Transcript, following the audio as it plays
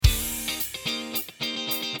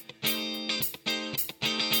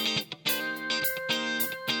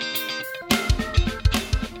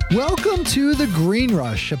Welcome to The Green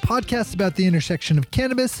Rush, a podcast about the intersection of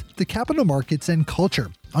cannabis, the capital markets, and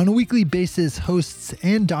culture. On a weekly basis, hosts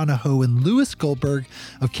Ann Donahoe and Lewis Goldberg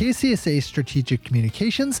of KCSA Strategic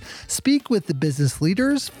Communications speak with the business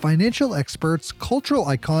leaders, financial experts, cultural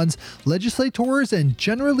icons, legislators, and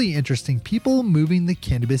generally interesting people moving the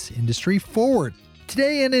cannabis industry forward.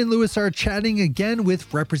 Today, Anna and Lewis are chatting again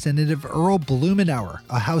with Representative Earl Blumenauer,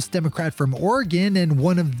 a House Democrat from Oregon and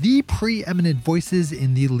one of the preeminent voices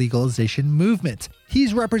in the legalization movement.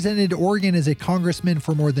 He's represented Oregon as a congressman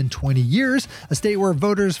for more than 20 years, a state where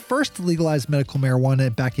voters first legalized medical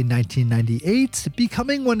marijuana back in 1998,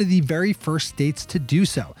 becoming one of the very first states to do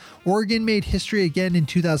so. Oregon made history again in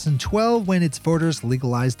 2012 when its voters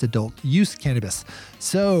legalized adult use cannabis.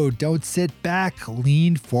 So don't sit back,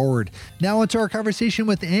 lean forward. Now onto our conversation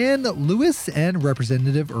with Ann, Lewis, and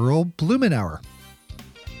Representative Earl Blumenauer.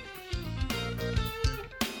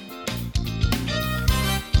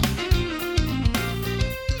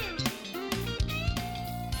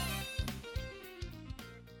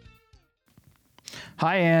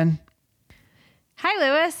 Hi, Ann. Hi,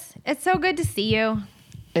 Lewis. It's so good to see you.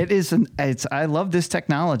 I love this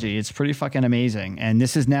technology. It's pretty fucking amazing. And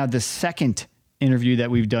this is now the second interview that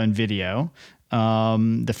we've done video.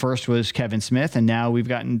 The first was Kevin Smith, and now we've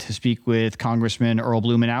gotten to speak with Congressman Earl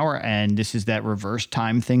Blumenauer. And this is that reverse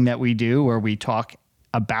time thing that we do where we talk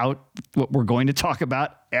about what we're going to talk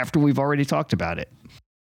about after we've already talked about it.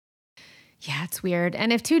 Yeah, it's weird.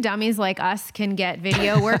 And if two dummies like us can get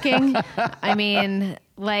video working, I mean,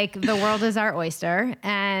 like, the world is our oyster.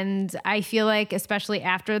 And I feel like, especially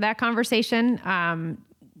after that conversation,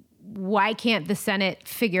 why can't the Senate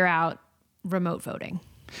figure out remote voting?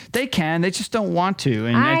 They can. They just don't want to.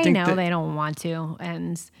 And I think know they don't want to.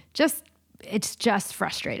 And it's just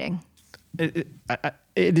frustrating. It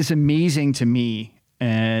is amazing to me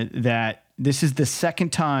that this is the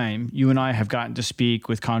second time you and I have gotten to speak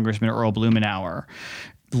with Congressman Earl Blumenauer.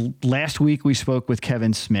 Last week, we spoke with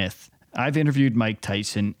Kevin Smith. I've interviewed Mike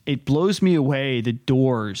Tyson. It blows me away the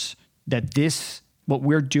doors that what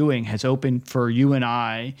we're doing has opened for you and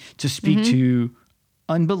I to speak to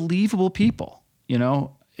unbelievable people. You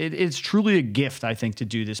know, it's truly a gift, I think, to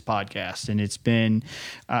do this podcast. And it's been,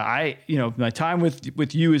 my time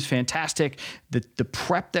with you is fantastic. The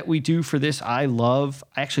prep that we do for this, I love.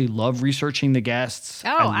 I actually love researching the guests. Oh,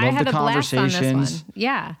 I love had the a blast on this one.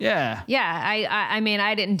 Yeah. Yeah. Yeah. I mean,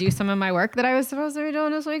 I didn't do some of my work that I was supposed to be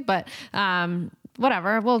doing this week, but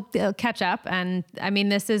whatever, we'll catch up. And I mean,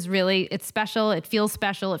 this is really, it's special. It feels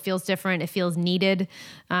special. It feels different. It feels needed.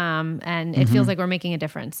 And it feels like we're making a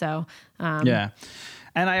difference. So, yeah.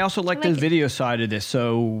 And I also like the video side of this.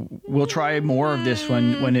 So we'll try more of this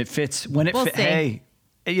when it fits. Hey,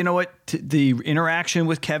 you know what? The interaction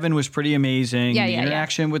with Kevin was pretty amazing. The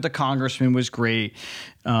interaction with the congressman was great.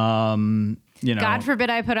 God forbid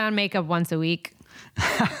I put on makeup once a week.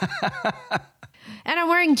 And I'm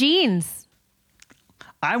wearing jeans.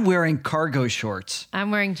 I'm wearing cargo shorts.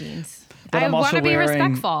 I'm wearing jeans. But I want to be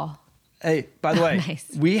respectful. Hey, by the way, Nice.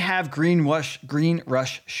 We have Green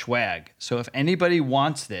Rush swag. So if anybody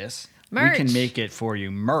wants this, merch. We can make it for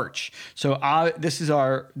you. Merch. So this is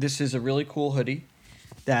a really cool hoodie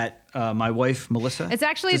that my wife Melissa. It's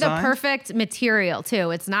actually designed. the perfect material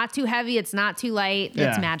too. It's not too heavy. It's not too light. Yeah.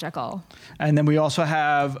 It's magical. And then we also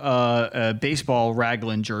have a baseball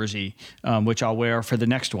raglan jersey, which I'll wear for the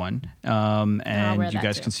next one. And you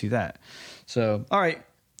guys can see that. So, all right.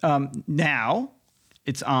 Now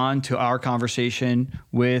it's on to our conversation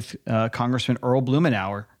with Congressman Earl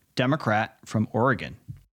Blumenauer, Democrat from Oregon.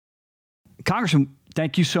 Congressman,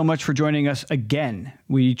 thank you so much for joining us again.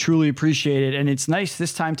 We truly appreciate it. And it's nice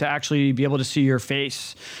this time to actually be able to see your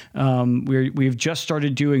face. We've just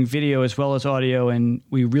started doing video as well as audio, and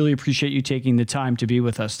we really appreciate you taking the time to be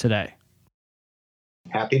with us today.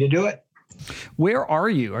 Happy to do it. Where are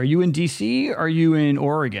you? Are you in D.C.? Are you in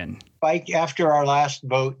Oregon? After our last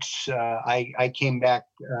votes, I came back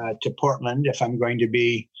to Portland. If I'm going to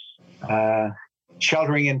be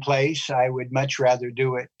sheltering in place, I would much rather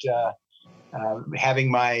do it having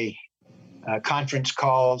my conference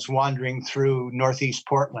calls wandering through Northeast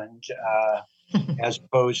Portland as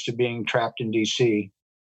opposed to being trapped in D.C.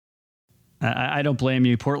 I don't blame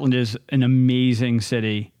you. Portland is an amazing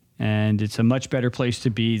city, and it's a much better place to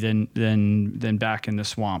be than back in the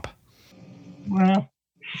swamp. Well,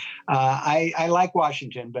 I like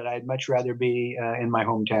Washington, but I'd much rather be in my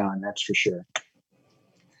hometown. That's for sure.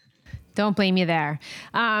 Don't blame you there.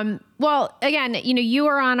 Well, again, you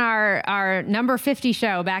were on our number 50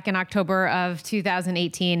 show back in October of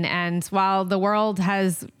 2018. And while the world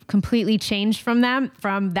has completely changed from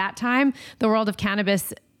that time, the world of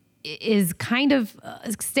cannabis is kind of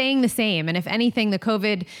staying the same. And if anything, the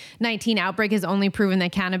COVID-19 outbreak has only proven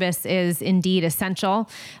that cannabis is indeed essential,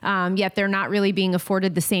 yet they're not really being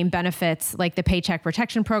afforded the same benefits like the Paycheck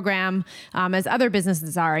Protection Program as other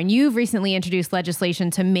businesses are. And you've recently introduced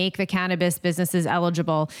legislation to make the cannabis businesses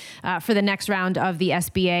eligible for the next round of the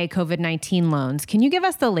SBA COVID-19 loans. Can you give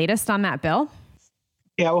us the latest on that bill?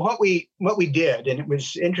 Yeah, well, what we did, and it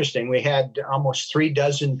was interesting, we had almost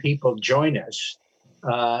 36 people join us.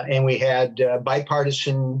 And we had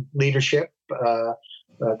bipartisan leadership,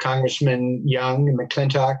 Congressman Young and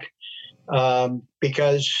McClintock,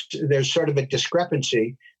 because there's sort of a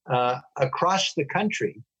discrepancy across the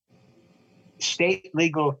country. State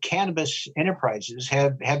legal cannabis enterprises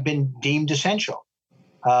have been deemed essential.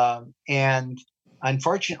 And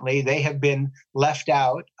unfortunately, they have been left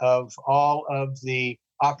out of all of the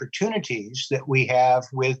opportunities that we have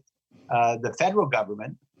with the federal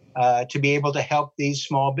government to be able to help these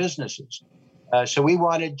small businesses. So we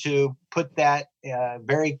wanted to put that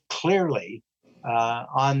very clearly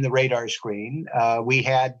on the radar screen. We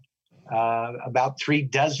had about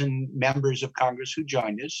 36 members of Congress who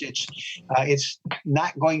joined us. It's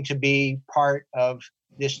not going to be part of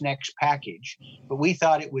this next package, but we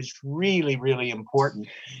thought it was really, really important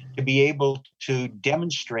to be able to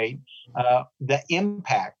demonstrate the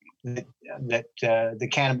impact that the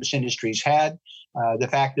cannabis industry's had, the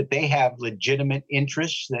fact that they have legitimate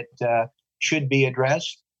interests that should be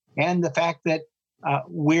addressed, and the fact that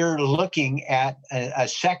we're looking at a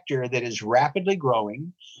sector that is rapidly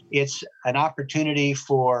growing. It's an opportunity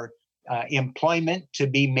for employment to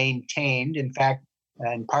be maintained. In fact,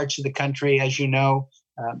 in parts of the country, as you know,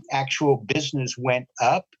 actual business went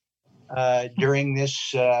up during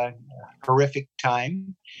this horrific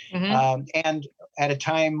time. Mm-hmm. And at a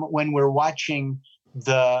time when we're watching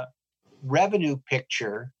the revenue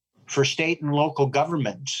picture for state and local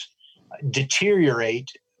governments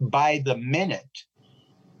deteriorate by the minute,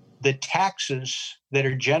 the taxes that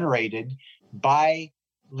are generated by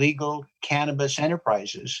legal cannabis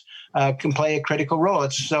enterprises can play a critical role.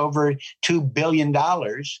 It's over $2 billion.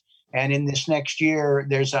 And in this next year,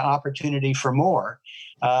 there's an opportunity for more.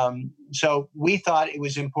 So we thought it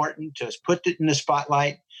was important to put it in the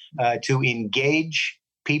spotlight, to engage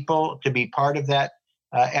people to be part of that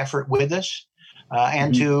effort with us,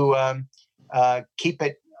 and to keep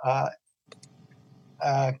it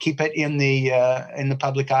in the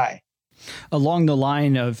public eye. Along the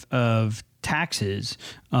line of taxes,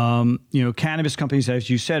 cannabis companies, as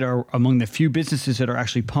you said, are among the few businesses that are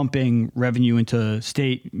actually pumping revenue into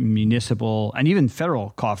state, municipal, and even federal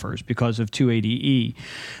coffers because of 280E.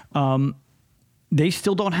 They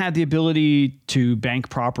still don't have the ability to bank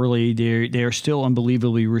properly. They are still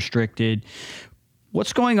unbelievably restricted.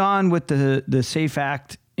 What's going on with the SAFE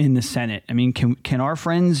Act in the Senate? I mean, can our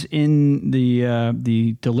friends in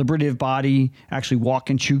the deliberative body actually walk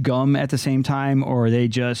and chew gum at the same time, or are they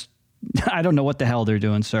just, I don't know what the hell they're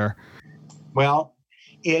doing, sir? Well,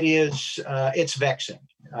 it's vexing,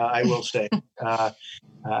 I will say.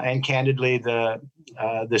 And candidly, the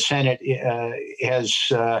Senate has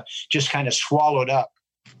just kind of swallowed up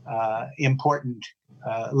important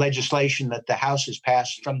legislation that the House has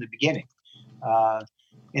passed from the beginning.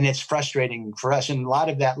 And it's frustrating for us. And a lot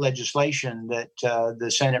of that legislation that the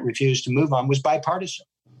Senate refused to move on was bipartisan.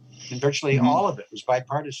 And virtually all of it was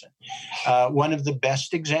bipartisan. One of the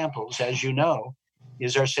best examples, as you know,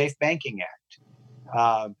 is our Safe Banking Act.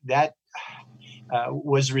 That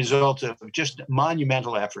was a result of just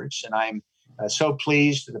monumental efforts. And I'm so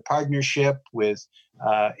pleased with the partnership with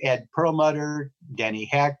Ed Perlmutter, Denny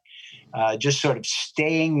Heck, just sort of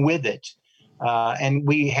staying with it. And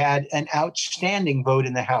we had an outstanding vote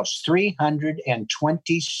in the House,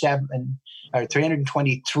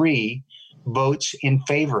 323 votes in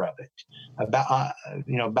favor of it, about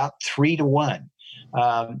 3-1.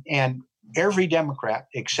 And every Democrat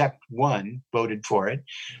except one voted for it,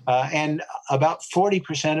 and about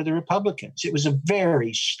 40% of the Republicans. It was a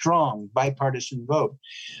very strong bipartisan vote.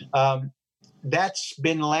 That's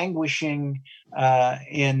been languishing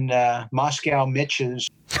in Moscow Mitch's.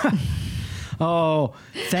 Oh,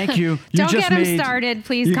 thank you. Don't get him started,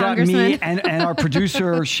 please, Congressman. You got me and our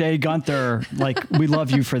producer, Shay Gunther. Like, we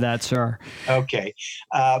love you for that, sir. Okay.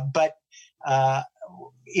 But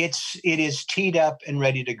it is teed up and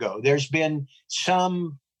ready to go. There's been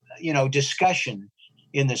some, discussion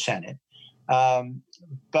in the Senate,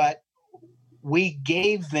 but we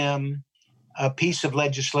gave them a piece of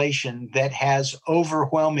legislation that has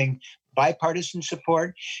overwhelming bipartisan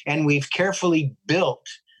support, and we've carefully built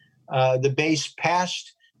the base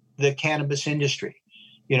past the cannabis industry.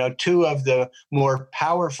 Two of the more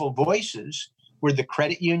powerful voices were the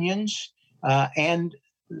credit unions and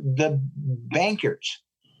the bankers.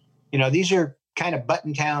 These are kind of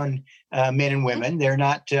button-down men and women. They're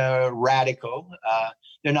not radical.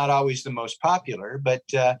 They're not always the most popular, but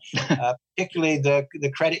particularly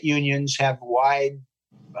the credit unions have wide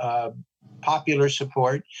popular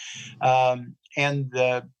support, and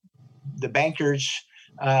the bankers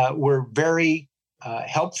were very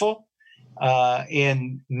helpful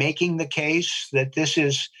in making the case that this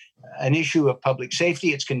is an issue of public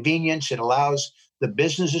safety. It's convenience. It allows the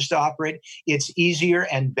businesses to operate. It's easier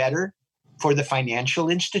and better for the financial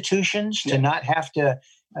institutions to not have to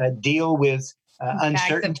deal with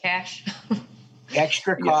uncertain cash,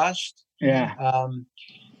 extra cost. Yeah.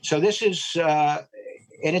 So this is, and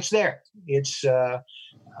it's there. It's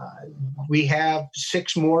we have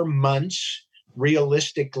 6 more months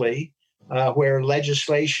realistically where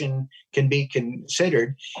legislation can be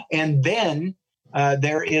considered, and then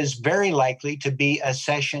there is very likely to be a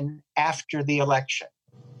session after the election.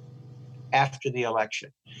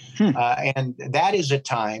 And that is a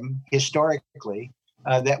time historically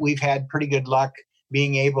that we've had pretty good luck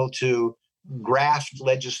being able to graft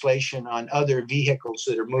legislation on other vehicles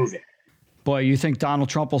that are moving. Boy, you think Donald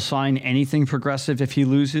Trump will sign anything progressive if he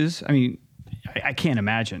loses? I mean, I can't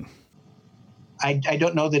imagine. I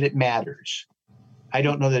don't know that it matters.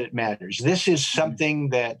 This is something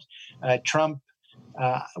that Trump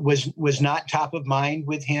was not top of mind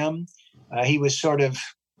with him. He was sort of,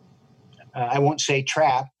 I won't say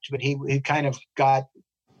trapped, but he kind of got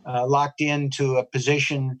locked into a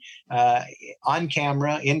position on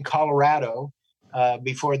camera in Colorado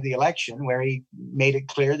before the election, where he made it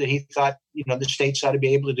clear that he thought, the states ought to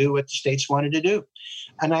be able to do what the states wanted to do.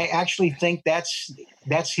 And I actually think that's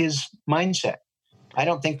his mindset. I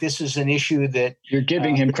don't think this is an issue that you're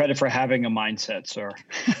giving him credit for having a mindset, sir.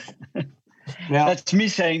 Well, that's me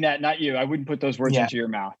saying that, not you. I wouldn't put those words into your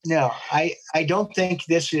mouth. No, I don't think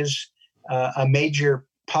this is a major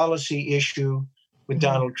policy issue with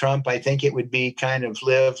Donald Trump. I think it would be kind of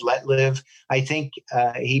live, let live. I think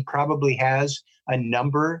he probably has a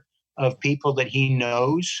number of people that he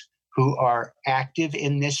knows who are active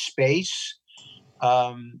in this space.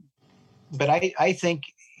 But I think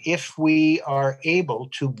if we are able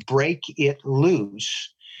to break it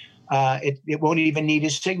loose, it won't even need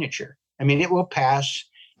his signature. I mean, it will pass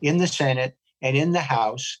in the Senate and in the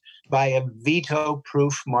House by a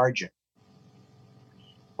veto-proof margin.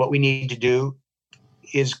 What we need to do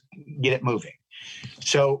is get it moving.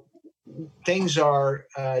 So things are,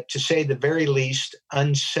 to say the very least,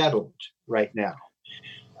 unsettled right now.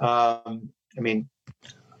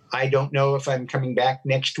 I don't know if I'm coming back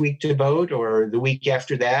next week to vote, or the week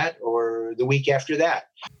after that, or the week after that.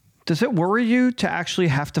 Does it worry you to actually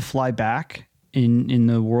have to fly back in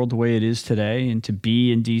the world the way it is today, and to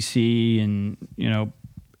be in DC, and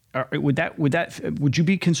would you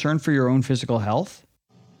be concerned for your own physical health?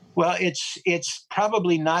 Well, it's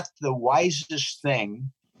probably not the wisest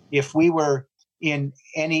thing, if we were in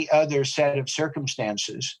any other set of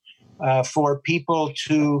circumstances, for people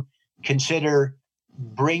to consider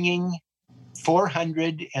bringing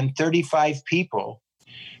 435 people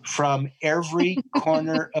from every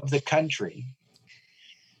corner of the country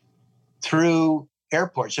through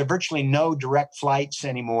airports. There are virtually no direct flights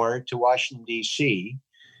anymore to Washington, D.C.,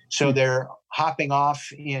 so they're hopping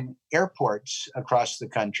off in airports across the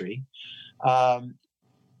country,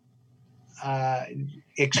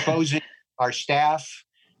 exposing our staff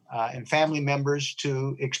and family members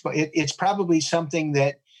to it's probably something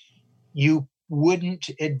that you wouldn't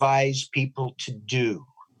advise people to do.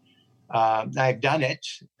 I've done it.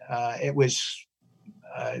 It was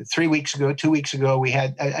 2 weeks ago, we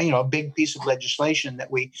had a big piece of legislation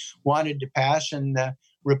that we wanted to pass, and the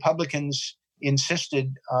Republicans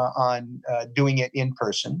insisted on doing it in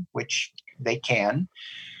person, which they can.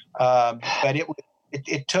 But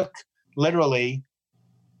it took literally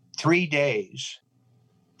 3 days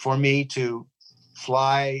for me to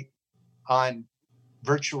fly on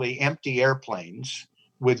virtually empty airplanes,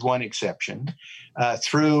 with one exception,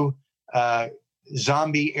 through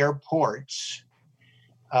zombie airports.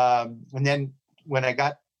 And then when I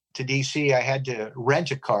got to DC, I had to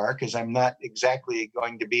rent a car, because I'm not exactly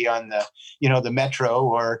going to be on the metro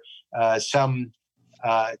or some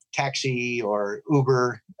taxi or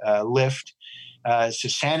Uber, Lyft, to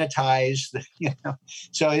sanitize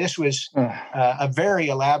So this was a very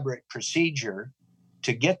elaborate procedure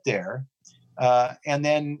to get there. And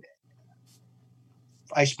then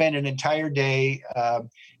I spent an entire day.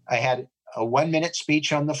 I had a 1-minute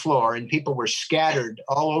speech on the floor, and people were scattered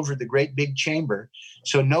all over the great big chamber.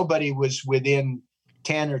 So nobody was within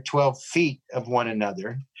 10 or 12 feet of one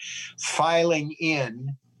another, filing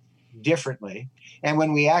in differently. And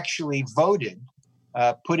when we actually voted,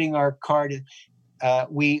 putting our card,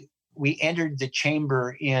 we entered the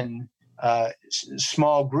chamber in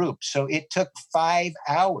small groups. So it took 5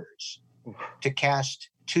 hours to cast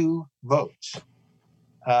 2 votes,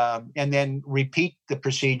 and then repeat the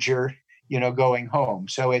procedure, going home.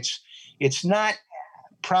 So it's not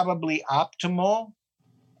probably optimal,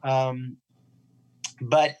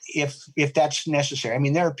 but if that's necessary. I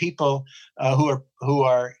mean, there are people who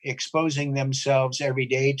are exposing themselves every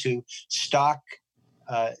day to stock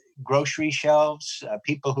grocery shelves,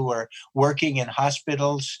 people who are working in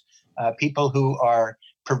hospitals, people who are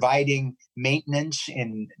providing maintenance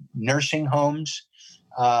in nursing homes.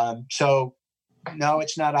 So no,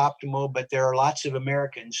 it's not optimal, but there are lots of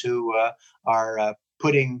Americans who are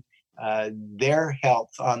putting their health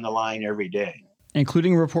on the line every day.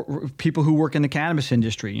 Including people who work in the cannabis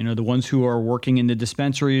industry, the ones who are working in the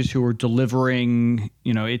dispensaries, who are delivering,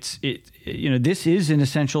 this is an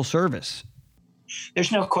essential service.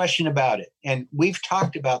 There's no question about it. And we've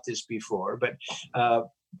talked about this before, but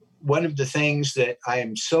one of the things that I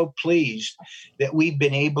am so pleased that we've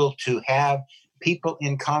been able to have people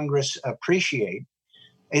in Congress appreciate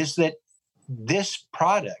is that this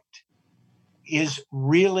product is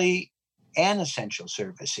really an essential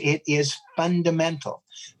service. It is fundamental.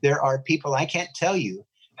 There are people, I can't tell you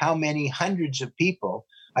how many hundreds of people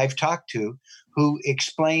I've talked to who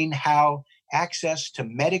explain how access to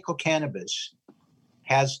medical cannabis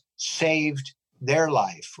has saved their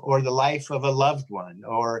life or the life of a loved one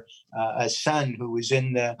or a son who was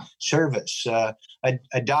in the service, a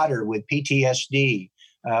daughter with PTSD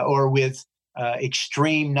or with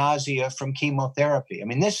extreme nausea from chemotherapy. I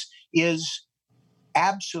mean, this is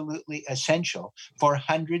absolutely essential for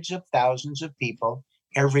hundreds of thousands of people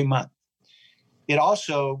every month. It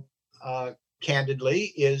also,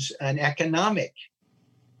 candidly, is an economic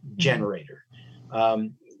generator.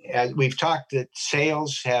 As we've talked, that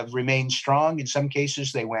sales have remained strong. In some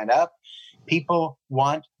cases, they went up. People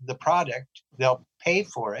want the product. They'll pay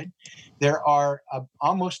for it. There are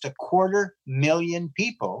almost 250,000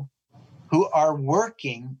 people who are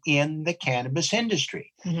working in the cannabis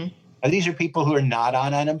industry. Mm-hmm. Now, these are people who are not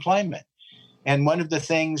on unemployment. And one of the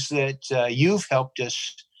things that you've helped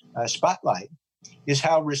us spotlight is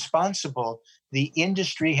how responsible the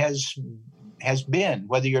industry has been,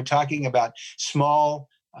 whether you're talking about small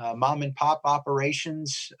mom and pop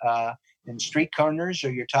operations in street corners,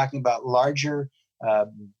 or you're talking about larger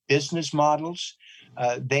business models.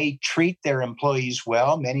 They treat their employees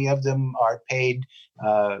well. Many of them are paid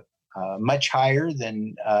much higher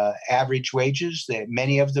than average wages.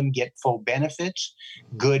 Many of them get full benefits,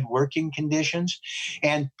 good working conditions.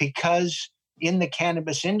 And because in the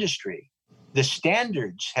cannabis industry, the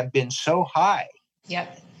standards have been so high,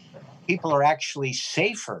 people are actually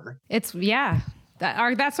safer.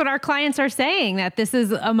 That's what our clients are saying, that this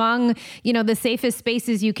is among, the safest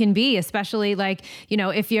spaces you can be, especially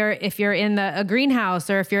if you're in a greenhouse,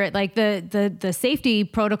 or if you're at the safety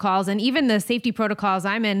protocols, and even the safety protocols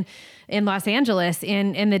I'm in Los Angeles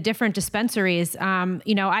in the different dispensaries.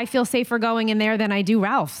 I feel safer going in there than I do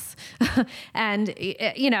Ralph's. And,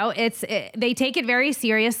 they take it very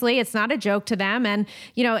seriously. It's not a joke to them. And,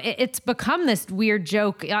 it's become this weird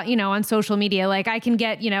joke, on social media. Like, I can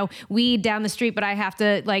get, weed down the street, but I have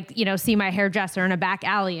to see my hairdresser in a back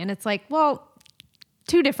alley. And it's like, well,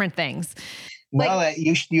 two different things. Well,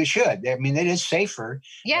 you should. I mean, it is safer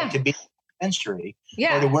to be in a dispensary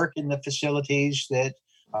or to work in the facilities that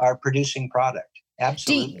are producing product.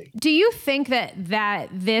 Absolutely. Do you think that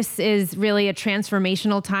this is really a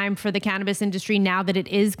transformational time for the cannabis industry now that it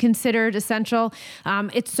is considered essential?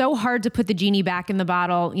 It's so hard to put the genie back in the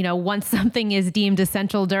bottle, once something is deemed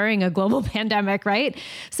essential during a global pandemic, right?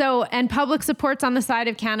 So, and public support's on the side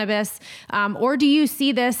of cannabis, or do you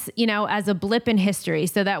see this, as a blip in history,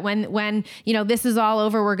 so that when this is all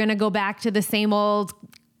over, we're going to go back to the same old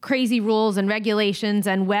crazy rules and regulations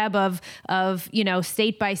and web of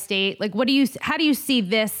state by state? Like, how do you see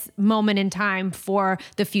this moment in time for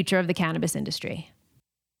the future of the cannabis industry?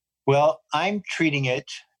 Well, I'm treating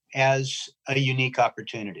it as a unique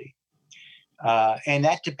opportunity. And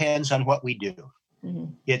that depends on what we do.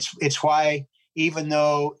 Mm-hmm. It's why, even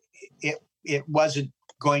though it wasn't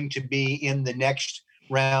going to be in the next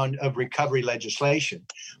round of recovery legislation,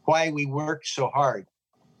 why we worked so hard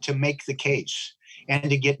to make the case and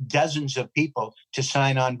to get dozens of people to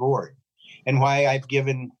sign on board, and why I've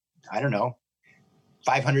given,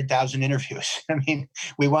 500,000 interviews. I mean,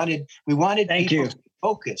 we wanted people to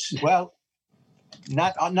focus. Well,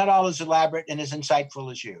 Not all as elaborate and as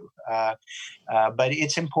insightful as you, but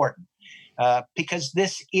it's important because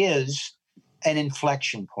this is an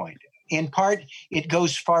inflection point. In part, it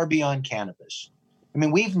goes far beyond cannabis. I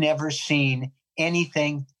mean, we've never seen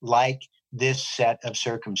anything like this set of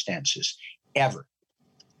circumstances ever.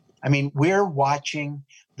 I mean, we're watching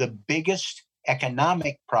the biggest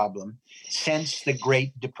economic problem since the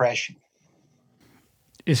Great Depression.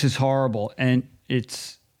 This is horrible. And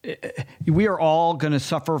we are all going to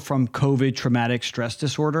suffer from COVID traumatic stress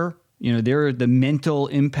disorder. The mental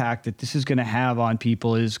impact that this is going to have on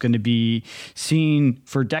people is going to be seen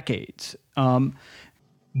for decades. But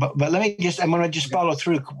I'm going to just follow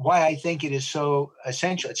through why I think it is so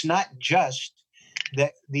essential. It's not just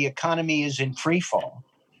that the economy is in free fall,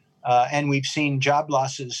 and we've seen job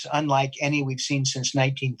losses unlike any we've seen since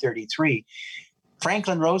 1933.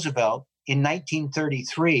 Franklin Roosevelt in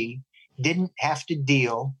 1933 didn't have to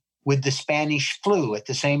deal with the Spanish flu at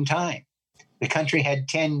the same time. The country had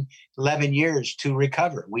 10, 11 years to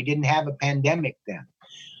recover. We didn't have a pandemic then.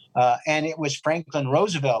 And it was Franklin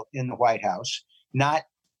Roosevelt in the White House, not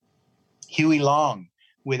Huey Long.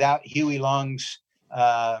 Without Huey Long's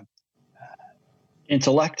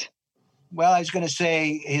intellect. Well, I was going to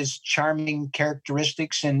say his charming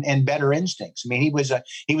characteristics and better instincts. I mean, he was a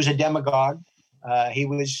demagogue. He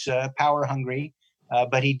was power hungry,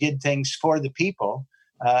 but he did things for the people,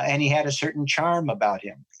 and he had a certain charm about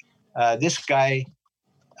him. This guy,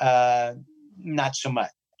 not so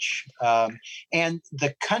much. And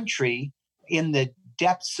the country, in the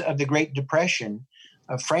depths of the Great Depression,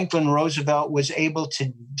 Franklin Roosevelt was able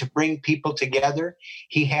to bring people together.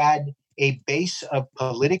 He had a base of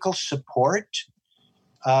political support,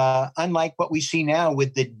 unlike what we see now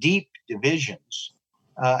with the deep divisions.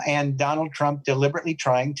 And Donald Trump deliberately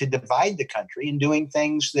trying to divide the country and doing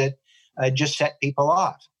things that just set people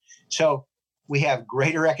off. So we have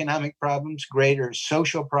greater economic problems, greater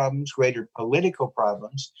social problems, greater political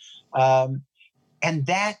problems. And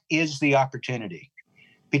that is the opportunity,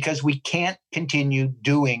 because we can't continue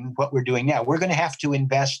doing what we're doing now. We're going to have to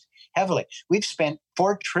invest heavily. We've spent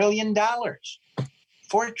 $4 trillion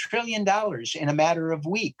in a matter of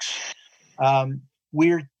weeks.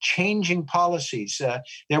 We're changing policies.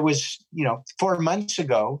 There was, 4 months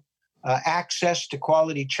ago, access to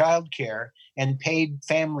quality childcare and paid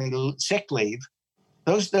family sick leave.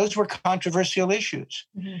 Those were controversial issues.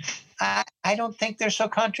 Mm-hmm. I don't think they're so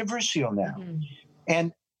controversial now. Mm-hmm.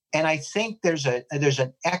 And I think there's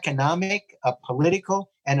an economic, a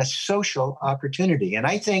political, and a social opportunity. And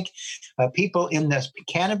I think people in the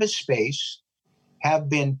cannabis space have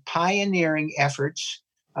been pioneering efforts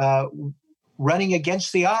running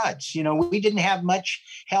against the odds. We didn't have much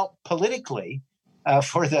help politically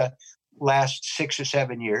for the last 6 or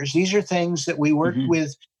 7 years. These are things that we worked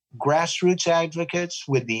with grassroots advocates,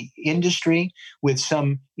 with the industry, with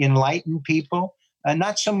some enlightened people,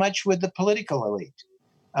 not so much with the political elite.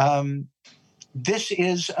 This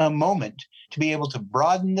is a moment to be able to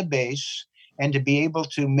broaden the base and to be able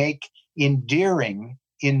to make enduring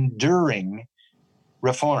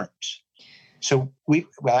reforms. So I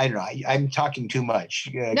don't know. I'm talking too much.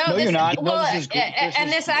 No, you're not. Well,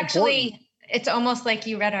 this actually, it's almost like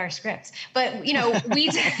you read our scripts. But we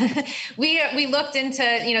looked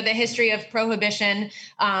into the history of prohibition,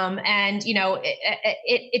 and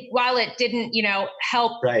it while it didn't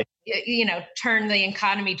help. Right. Turn the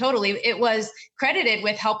economy totally, it was credited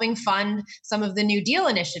with helping fund some of the New Deal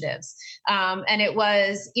initiatives. And it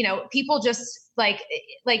was, people just like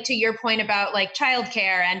to your point about like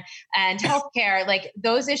childcare and healthcare, like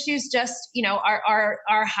those issues just, are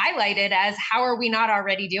highlighted as how are we not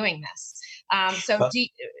already doing this?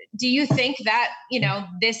 Do you think that,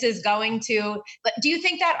 this is going to, do you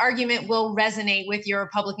think that argument will resonate with your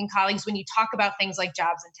Republican colleagues when you talk about things like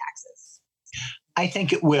jobs and taxes? I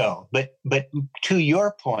think it will, but to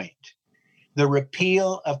your point, the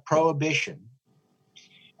repeal of prohibition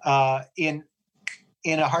in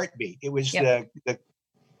a heartbeat. It was the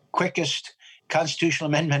quickest constitutional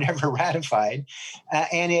amendment ever ratified,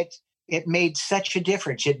 and it made such a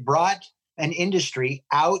difference. It brought an industry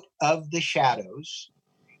out of the shadows.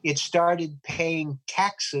 It started paying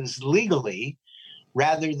taxes legally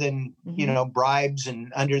rather than bribes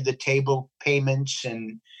and under the table payments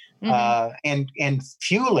and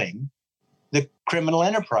fueling the criminal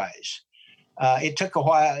enterprise. It took a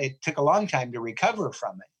while. It took a long time to recover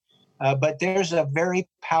from it. But there's a very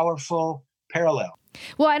powerful parallel.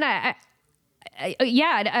 Well, and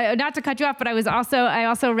not to cut you off, but I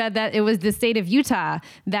also read that it was the state of Utah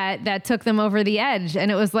that took them over the edge.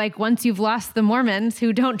 And it was like, once you've lost the Mormons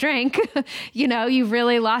who don't drink, you've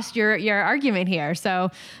really lost your argument here. So,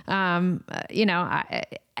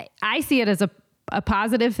 I see it as a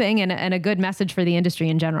positive thing and a good message for the industry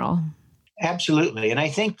in general. Absolutely. And I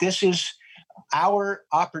think this is our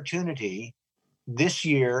opportunity this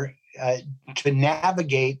year to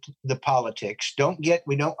navigate the politics. I don't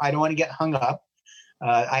want to get hung up.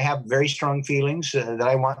 I have very strong feelings that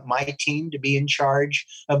I want my team to be in charge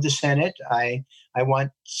of the Senate. I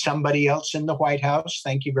want somebody else in the White House.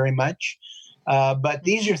 Thank you very much. But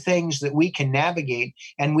these are things that we can navigate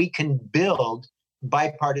and we can build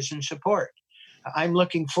bipartisan support. I'm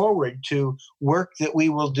looking forward to work that we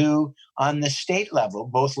will do on the state level,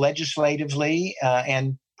 both legislatively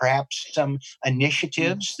and perhaps some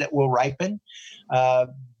initiatives that will ripen.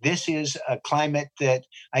 This is a climate that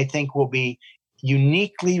I think will be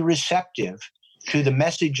uniquely receptive to the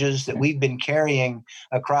messages that we've been carrying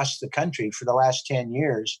across the country for the last 10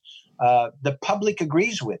 years. The public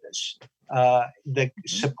agrees with us. The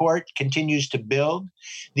support continues to build.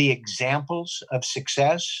 The examples of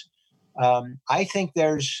success. I think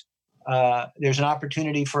there's an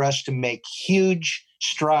opportunity for us to make huge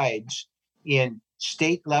strides in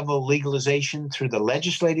state level legalization through the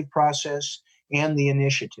legislative process and the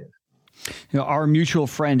initiative. Our mutual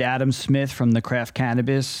friend Adam Smith from the Craft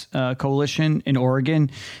Cannabis Coalition in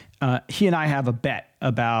Oregon, he and I have a bet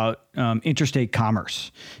about interstate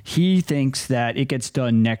commerce. He thinks that it gets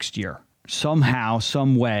done next year. Somehow,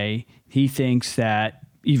 some way, he thinks that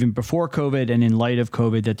even before COVID and in light of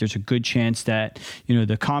COVID, that there's a good chance that,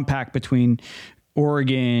 the compact between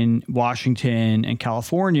Oregon, Washington, and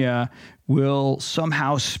California will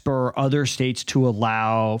somehow spur other states to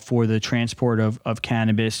allow for the transport of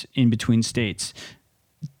cannabis in between states.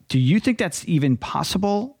 Do you think that's even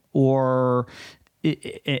possible? Or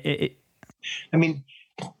I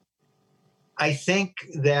think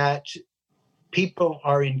that people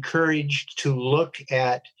are encouraged to look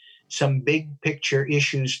at some big picture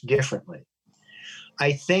issues differently.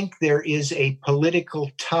 I think there is a political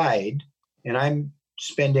tide, and I'm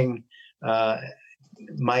spending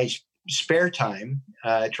my spare time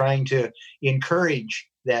trying to encourage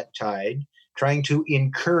that tide, trying to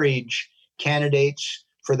encourage candidates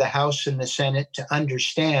for the House and the Senate to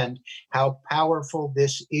understand how powerful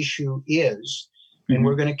this issue is. Mm-hmm. And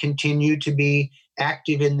we're going to continue to be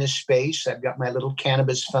active in this space. I've got my little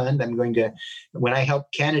cannabis fund. I'm going to, when I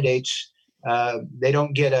help candidates, they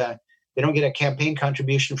don't get a campaign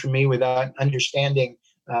contribution from me without understanding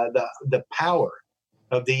the power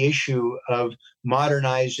of the issue of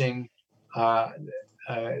modernizing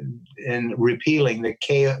and repealing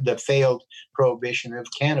the failed prohibition of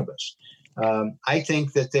cannabis. I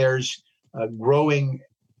think that there's a growing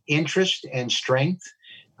interest and strength,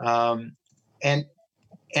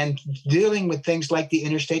 and dealing with things like the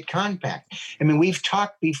Interstate Compact. We've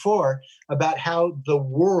talked before about how the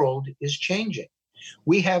world is changing.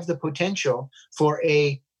 We have the potential for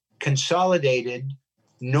a consolidated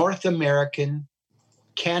North American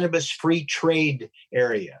cannabis-free trade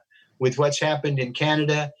area with what's happened in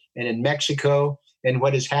Canada and in Mexico and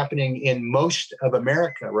what is happening in most of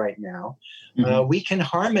America right now. Mm-hmm. We can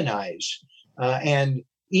harmonize and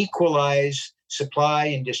equalize supply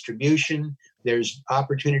and distribution. There's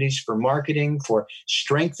opportunities for marketing, for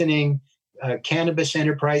strengthening cannabis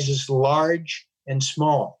enterprises, large and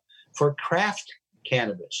small, for craft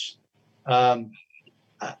cannabis. I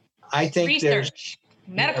think research,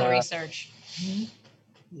 medical research.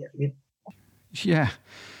 Yeah.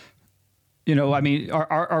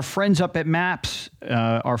 Our friends up at MAPS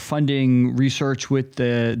are funding research with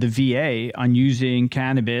the VA on using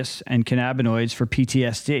cannabis and cannabinoids for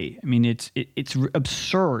PTSD. It's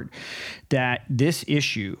absurd that this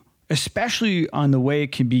issue, especially on the way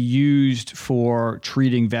it can be used for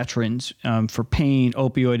treating veterans for pain,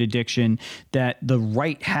 opioid addiction, that the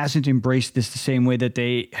right hasn't embraced this the same way that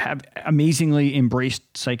they have amazingly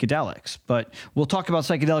embraced psychedelics. But we'll talk about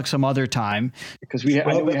psychedelics some other time. Because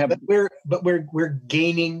we're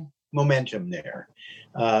gaining momentum there.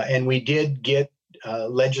 And we did get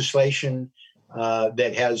legislation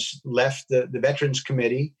that has left the Veterans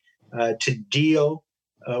Committee to deal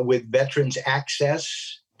with veterans'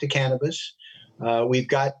 access to cannabis. We've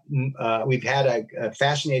had a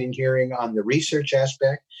fascinating hearing on the research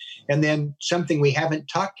aspect, and then something we haven't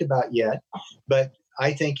talked about yet, but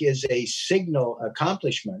I think is a signal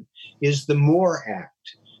accomplishment, is the MORE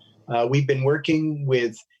Act. We've been working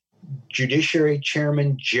with Judiciary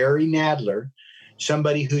Chairman Jerry Nadler,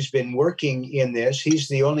 somebody who's been working in this. He's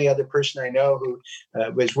the only other person I know who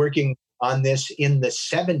was working on this in the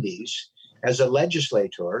 70s as a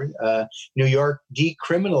legislator. New York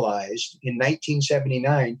decriminalized in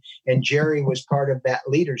 1979, and Jerry was part of that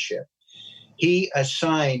leadership. He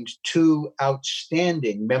assigned 2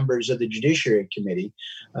 outstanding members of the Judiciary Committee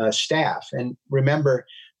staff. And remember,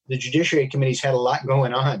 the Judiciary Committee's had a lot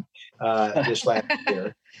going on this last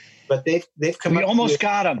year, but they've come up. We almost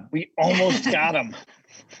got them.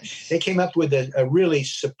 They came up with a really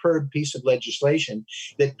superb piece of legislation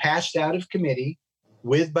that passed out of committee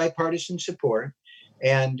with bipartisan support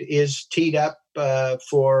and is teed up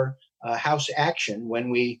for House action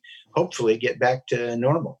when we hopefully get back to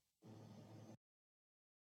normal.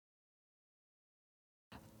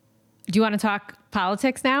 Do you want to talk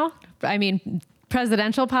politics now? I mean,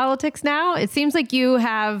 presidential politics now? It seems like you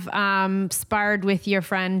have sparred with your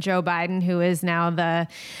friend Joe Biden, who is now the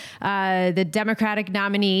Democratic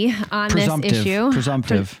nominee on this issue.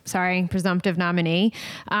 Presumptive nominee.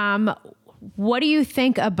 What do you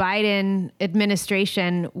think a Biden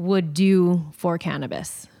administration would do for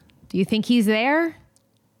cannabis? Do you think he's there?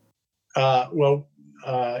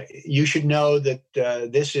 You should know that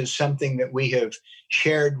this is something that we have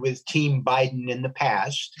shared with Team Biden in the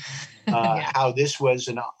past, how this was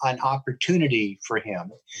an opportunity for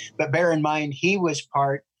him. But bear in mind, he was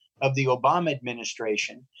part of the Obama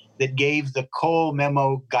administration that gave the Cole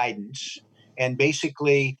memo guidance and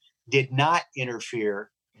basically did not interfere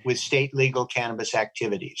with state legal cannabis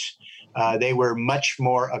activities. They were much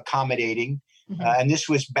more accommodating. And this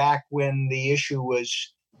was back when the issue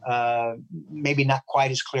was maybe not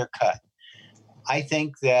quite as clear cut. I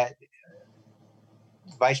think that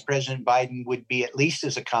Vice President Biden would be at least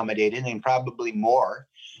as accommodated and probably more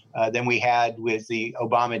than we had with the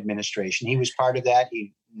Obama administration. He was part of that.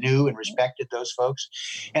 He knew and respected those folks.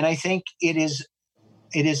 And I think it is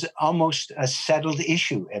almost a settled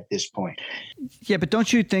issue at this point. Yeah, but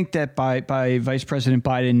don't you think that by Vice President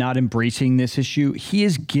Biden not embracing this issue, he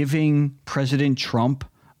is giving President Trump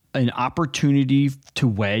an opportunity to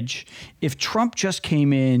wedge? If Trump just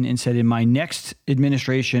came in and said, in my next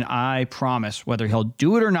administration, I promise, whether he'll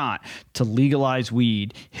do it or not, to legalize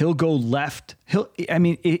weed, he'll go left.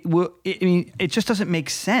 It just doesn't make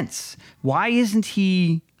sense. Why isn't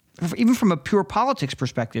he, even from a pure politics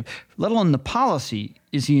perspective, let alone the policy,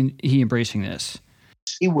 is he embracing this?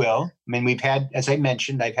 He will. I mean, as I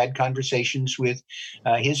mentioned, I've had conversations with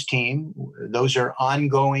his team. Those are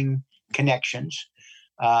ongoing connections.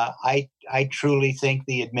 I truly think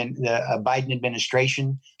the Biden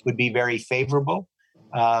administration would be very favorable.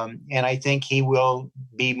 And I think he will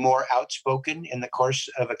be more outspoken in the course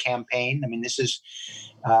of a campaign. I mean, this is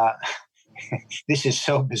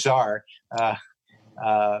so bizarre.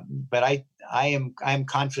 But I am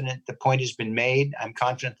confident the point has been made. I'm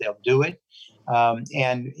confident they'll do it.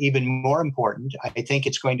 And even more important, I think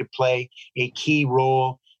it's going to play a key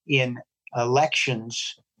role in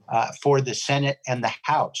elections for the Senate and the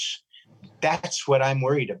House. That's what I'm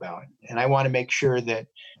worried about. And I want to make sure that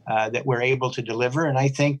we're able to deliver. And I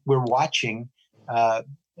think we're watching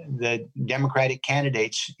the Democratic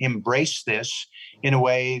candidates embrace this in a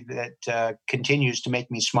way that continues to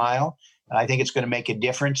make me smile. I think it's going to make a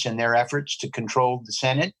difference in their efforts to control the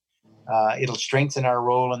Senate. It'll strengthen our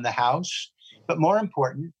role in the House. But more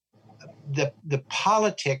important, the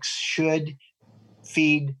politics should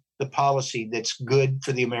feed the policy that's good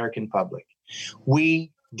for the American public.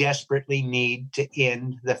 We desperately need to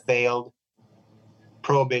end the failed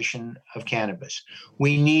prohibition of cannabis.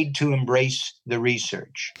 We need to embrace the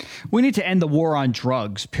research. We need to end the war on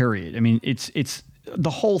drugs, period. I mean, it's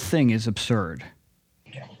the whole thing is absurd.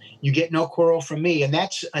 You get no quarrel from me. And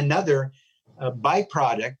that's another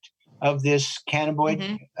byproduct of this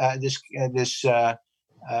cannabinoid, this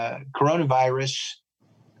coronavirus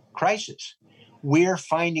crisis. We're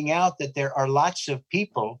finding out that there are lots of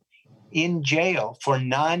people in jail for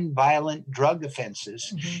nonviolent drug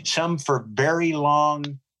offenses, some for very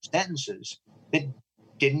long sentences that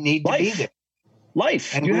didn't need to be there.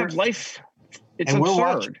 Life. And you have life. It's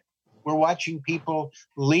absurd. We're watching people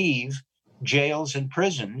leave jails and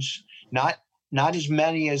prisons, not as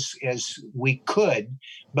many as we could,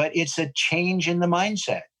 but it's a change in the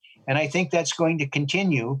mindset. And I think that's going to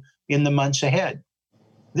continue in the months ahead.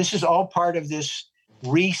 This is all part of this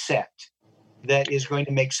reset that is going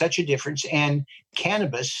to make such a difference, and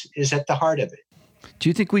cannabis is at the heart of it. Do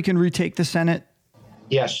you think we can retake the Senate?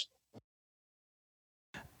 Yes.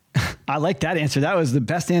 I like that answer. That was the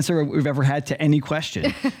best answer we've ever had to any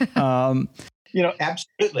question. Absolutely.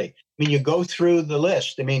 I mean, you go through the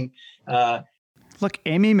list. I mean, look,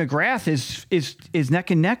 Amy McGrath is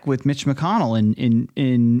neck and neck with Mitch McConnell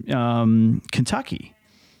in Kentucky.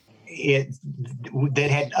 that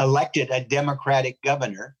had elected a Democratic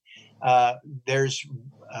governor. There's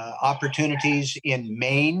opportunities in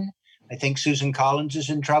Maine. I think Susan Collins is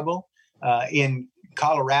in trouble. In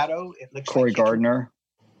Colorado, it looks Cory like Gardner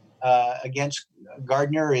against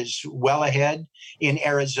Gardner is well ahead. In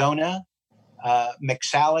Arizona,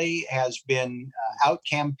 McSally has been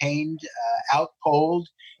out-campaigned, out-polled,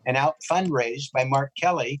 and out-fundraised by Mark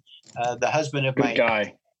Kelly, the husband of my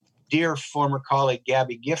guy. Dear former colleague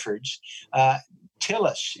Gabby Giffords.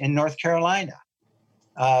 Tillis in North Carolina.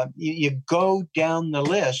 You go down the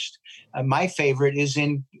list. My favorite is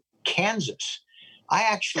in Kansas. I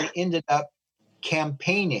actually ended up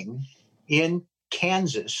campaigning in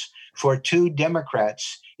Kansas for 2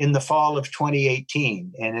 Democrats in the fall of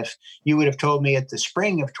 2018. And if you would have told me at the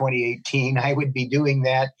spring of 2018, I would be doing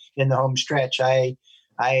that in the home stretch, I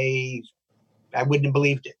wouldn't have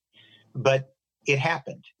believed it. But it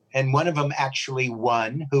happened. And one of them actually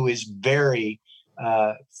won, who is very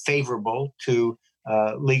favorable to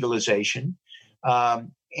legalization.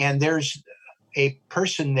 And there's a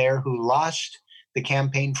person there who lost the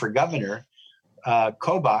campaign for governor,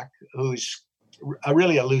 Kobach, who's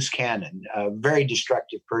really a loose cannon, a very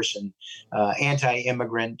destructive person,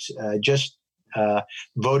 anti-immigrant, just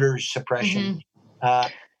voter suppression.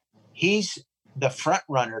 He's the front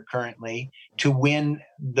runner currently to win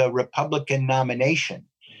the Republican nomination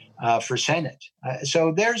for Senate.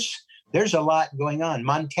 So there's a lot going on.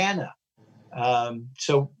 Montana.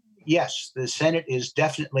 So yes, the Senate is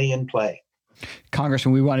definitely in play.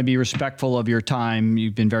 Congressman, we want to be respectful of your time.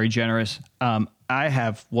 You've been very generous. I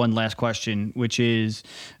have one last question, which is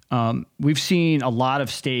we've seen a lot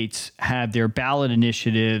of states have their ballot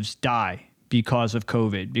initiatives die because of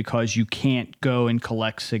COVID, because you can't go and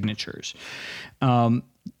collect signatures. Are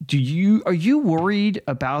you worried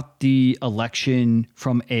about the election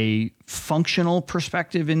from a functional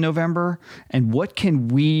perspective in November? And what can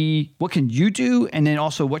you do? And then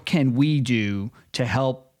also what can we do to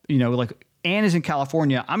help, like Ann is in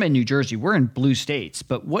California, I'm in New Jersey, we're in blue states,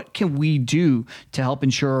 but what can we do to help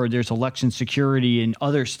ensure there's election security in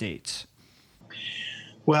other states?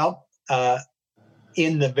 Well,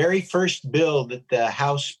 in the very first bill that the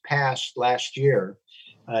House passed last year,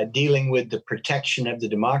 dealing with the protection of the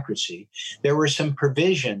democracy, there were some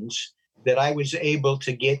provisions that I was able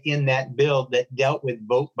to get in that bill that dealt with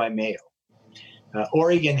vote by mail.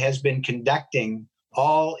 Oregon has been conducting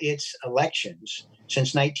all its elections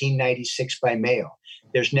since 1996 by mail.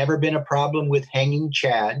 There's never been a problem with hanging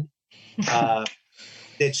Chad.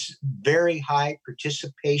 It's very high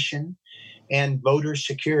participation and voter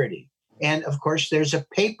security. And of course, there's a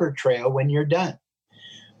paper trail when you're done.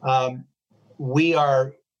 We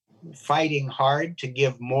are fighting hard to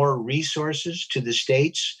give more resources to the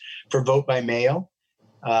states for vote by mail.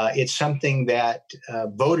 It's something that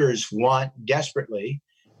voters want desperately.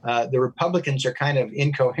 The Republicans are kind of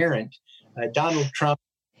incoherent. Donald Trump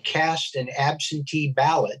cast an absentee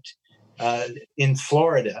ballot in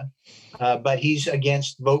Florida, but he's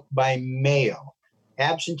against vote by mail.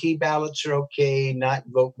 Absentee ballots are okay, not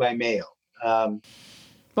vote by mail.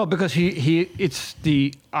 Well, because it's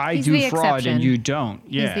the He's do the fraud exception. and you don't.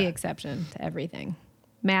 Yeah. He's the exception to everything,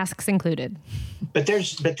 masks included. But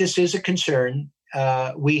this is a concern.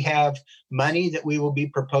 We have money that we will be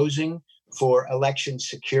proposing for election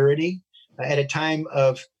security at a time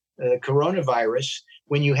of coronavirus,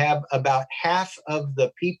 when you have about half of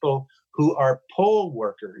the people who are poll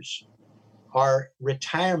workers are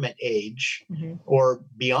retirement age or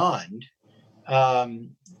beyond.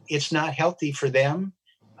 It's not healthy for them.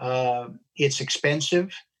 It's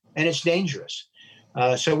expensive and it's dangerous.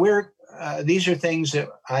 So these are things that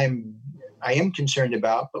I am concerned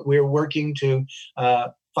about, but we're working to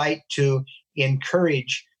fight to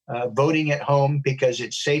encourage voting at home because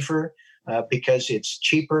it's safer, because it's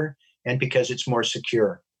cheaper, and because it's more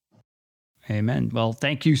secure. Amen. Well,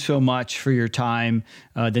 thank you so much for your time.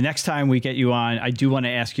 The next time we get you on, I do want to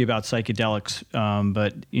ask you about psychedelics,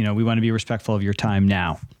 but we want to be respectful of your time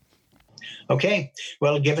now. Okay.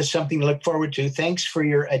 Well, give us something to look forward to. Thanks for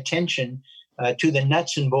your attention to the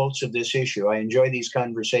nuts and bolts of this issue. I enjoy these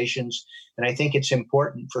conversations, and I think it's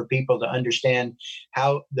important for people to understand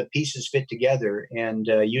how the pieces fit together, and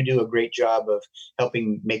you do a great job of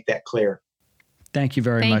helping make that clear. Thank you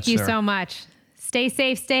very much, Thank you sir. so much. Stay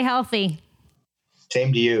safe, stay healthy.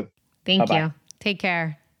 Same to you. Thank Bye-bye. you. Take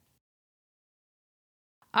care.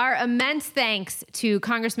 Our immense thanks to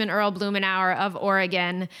Congressman Earl Blumenauer of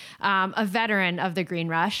Oregon, a veteran of the Green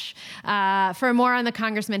Rush. For more on the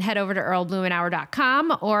Congressman, head over to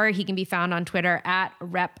earlblumenauer.com, or he can be found on Twitter at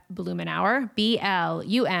Rep Blumenauer,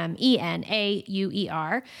 BLUMENAUER.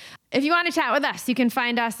 If you want to chat with us, you can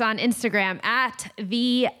find us on Instagram at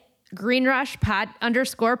the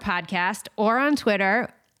 _podcast or on Twitter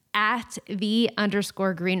at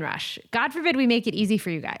 _greenrush. God forbid we make it easy for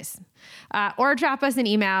you guys. Or drop us an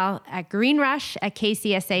email at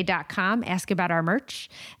greenrush@kcsa.com. Ask about our merch.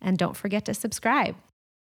 And don't forget to subscribe.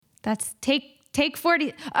 That's Take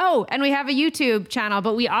 40. Oh, and we have a YouTube channel,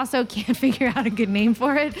 but we also can't figure out a good name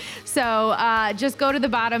for it. So just go to the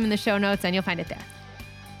bottom in the show notes and you'll find it there.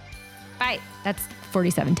 Bye. That's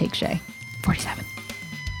 47 Take Shay. 47.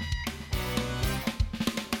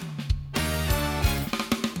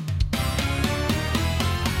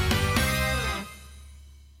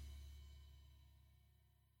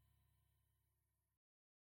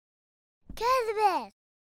 Cannabis!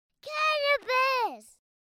 Cannabis!